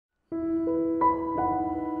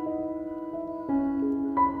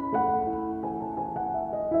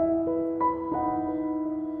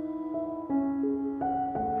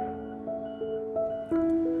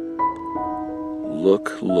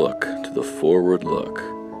Look, look to the forward look.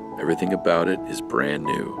 Everything about it is brand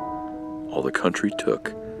new. All the country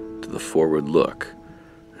took to the forward look,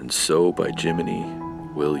 and so by Jiminy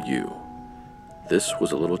will you. This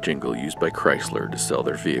was a little jingle used by Chrysler to sell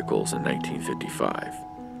their vehicles in 1955.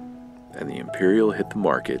 And the Imperial hit the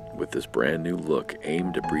market with this brand new look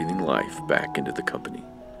aimed at breathing life back into the company.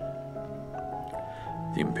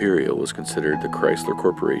 The Imperial was considered the Chrysler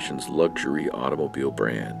Corporation's luxury automobile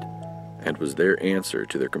brand, and was their answer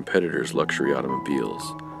to their competitors' luxury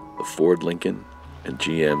automobiles, the Ford Lincoln and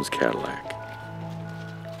GM's Cadillac.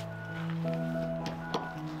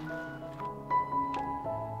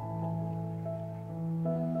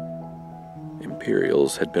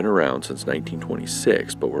 Imperials had been around since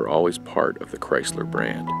 1926, but were always part of the Chrysler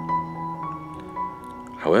brand.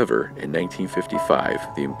 However, in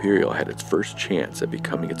 1955, the Imperial had its first chance at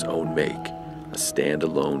becoming its own make, a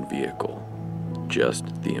standalone vehicle, just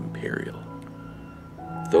the Imperial.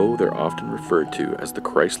 Though they're often referred to as the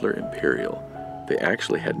Chrysler Imperial, they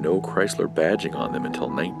actually had no Chrysler badging on them until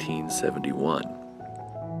 1971.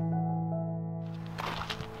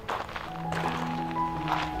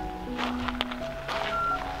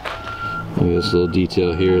 Look at this little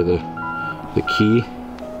detail here, the key,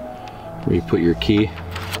 where you put your key.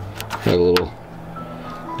 Got a little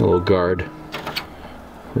guard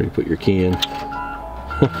where you put your key in. You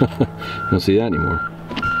don't see that anymore.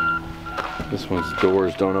 This one's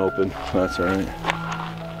doors don't open. That's all right.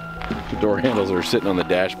 The door handles are sitting on the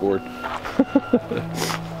dashboard.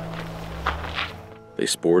 They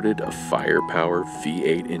sported a firepower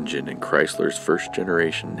V8 engine in Chrysler's first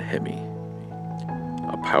generation Hemi.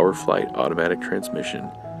 A PowerFlight automatic transmission,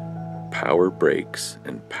 power brakes,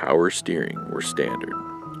 and power steering were standard.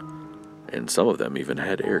 And some of them even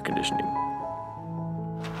had air conditioning.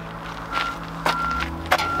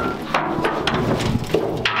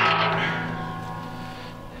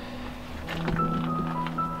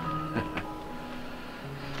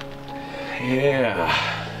 Yeah.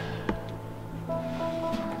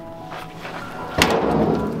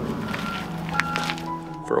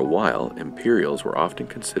 For a while, Imperials were often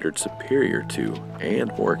considered superior to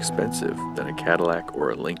and more expensive than a Cadillac or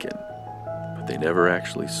a Lincoln, but they never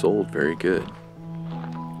actually sold very good.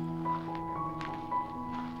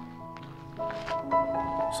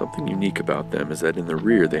 Something unique about them is that in the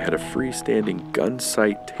rear they had a freestanding gun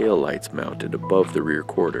sight taillights mounted above the rear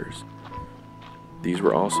quarters. These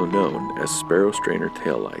were also known as Sparrow Strainer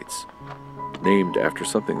taillights, named after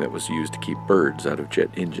something that was used to keep birds out of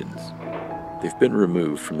jet engines. They've been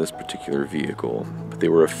removed from this particular vehicle, but they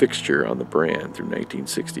were a fixture on the brand through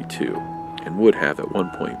 1962, and would have at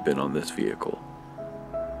one point been on this vehicle.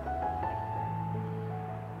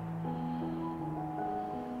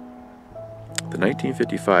 The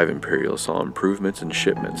 1955 Imperial saw improvements in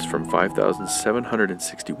shipments from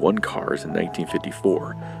 5,761 cars in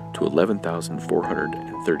 1954 to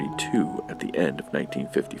 11,432 at the end of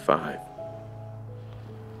 1955.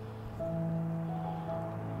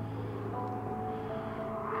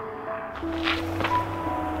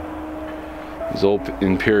 These old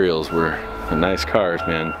Imperials were nice cars,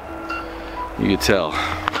 man. You could tell.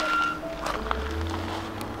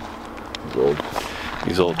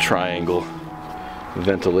 These old triangle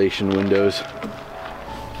ventilation windows.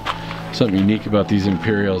 Something unique about these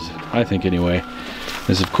Imperials, I think anyway,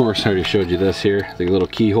 is of course I already showed you this here, the little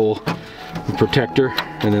keyhole protector,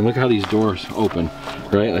 and then look how these doors open,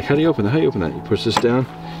 right? Like how do you open that? How do you open that? You push this down,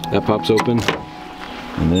 that pops open,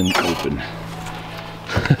 and then open.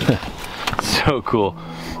 So cool.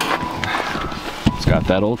 It's got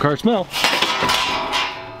that old car smell.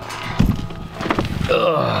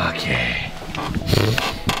 Okay.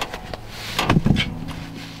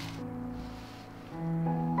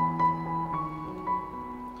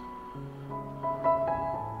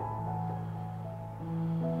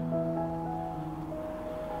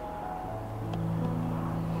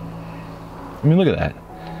 I mean, look at that.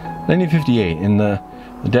 1958, and the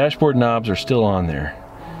dashboard knobs are still on there.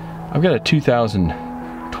 I've got a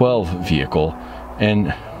 2012 vehicle, and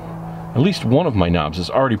at least one of my knobs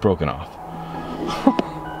is already broken off.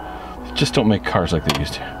 They just don't make cars like they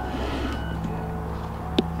used to.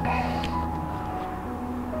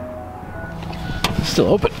 It's still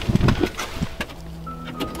open.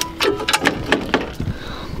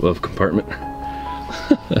 Glove compartment.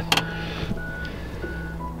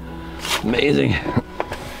 Amazing.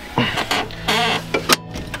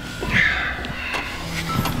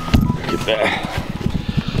 Get that.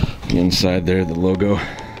 The inside there, the logo.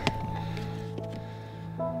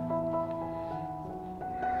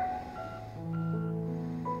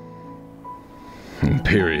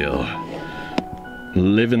 Imperial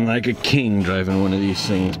Living like a king driving one of these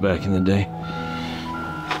things back in the day.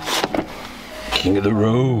 King of the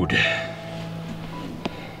road.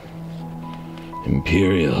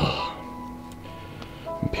 Imperial.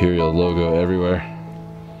 Imperial logo everywhere.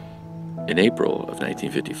 In April of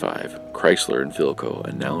 1955, Chrysler and Philco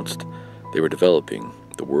announced they were developing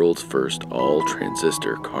the world's first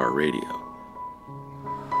all-transistor car radio.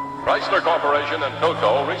 Chrysler Corporation and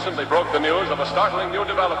Philco recently broke the news of a startling new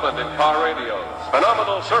development in car radios.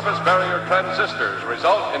 Phenomenal surface barrier transistors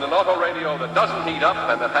result in an auto radio that doesn't heat up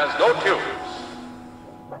and that has no tubes.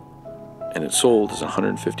 And it sold as a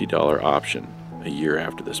 $150 option a year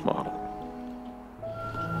after this model.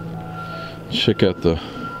 Check out the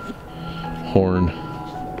horn.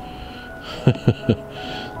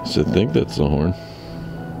 I think that's the horn.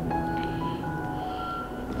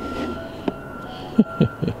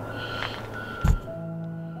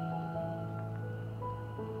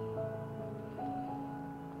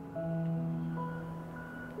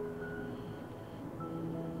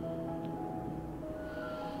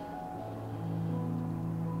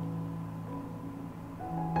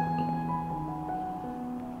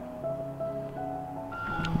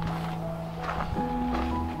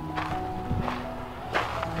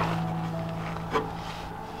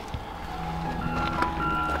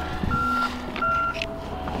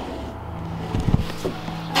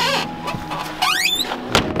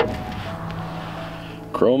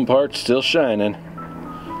 Chrome parts still shining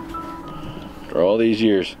after all these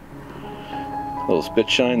years. A little spit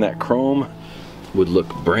shine, that chrome would look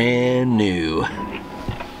brand new.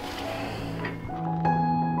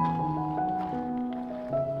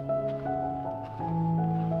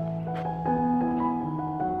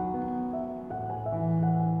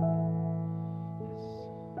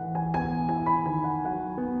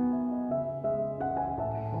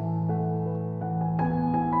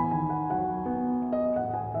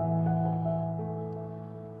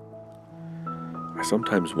 I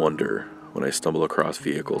sometimes wonder, when I stumble across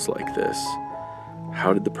vehicles like this,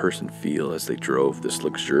 how did the person feel as they drove this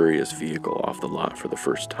luxurious vehicle off the lot for the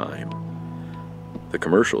first time? The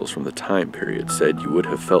commercials from the time period said you would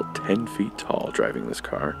have felt 10 feet tall driving this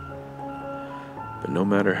car. But no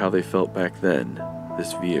matter how they felt back then,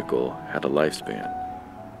 this vehicle had a lifespan.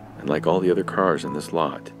 And like all the other cars in this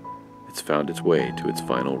lot, it's found its way to its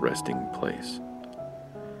final resting place.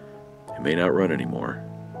 It may not run anymore.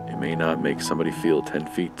 It may not make somebody feel 10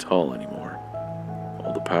 feet tall anymore.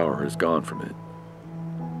 All the power is gone from it.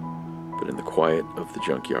 But in the quiet of the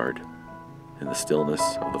junkyard, in the stillness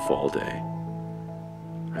of the fall day,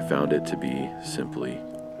 I found it to be simply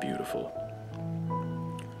beautiful.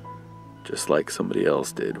 Just like somebody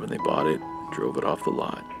else did when they bought it and drove it off the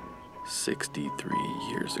lot 63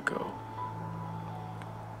 years ago.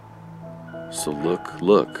 So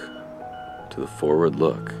look to the forward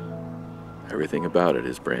look. Everything about it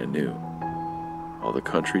is brand new. All the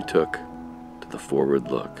country took to the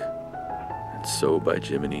forward look, and so by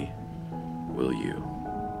Jiminy will you.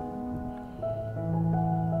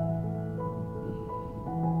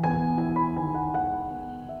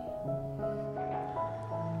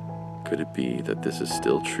 Could it be that this is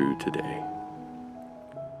still true today?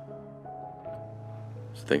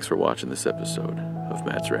 So thanks for watching this episode of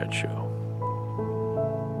Matt's Rad Show.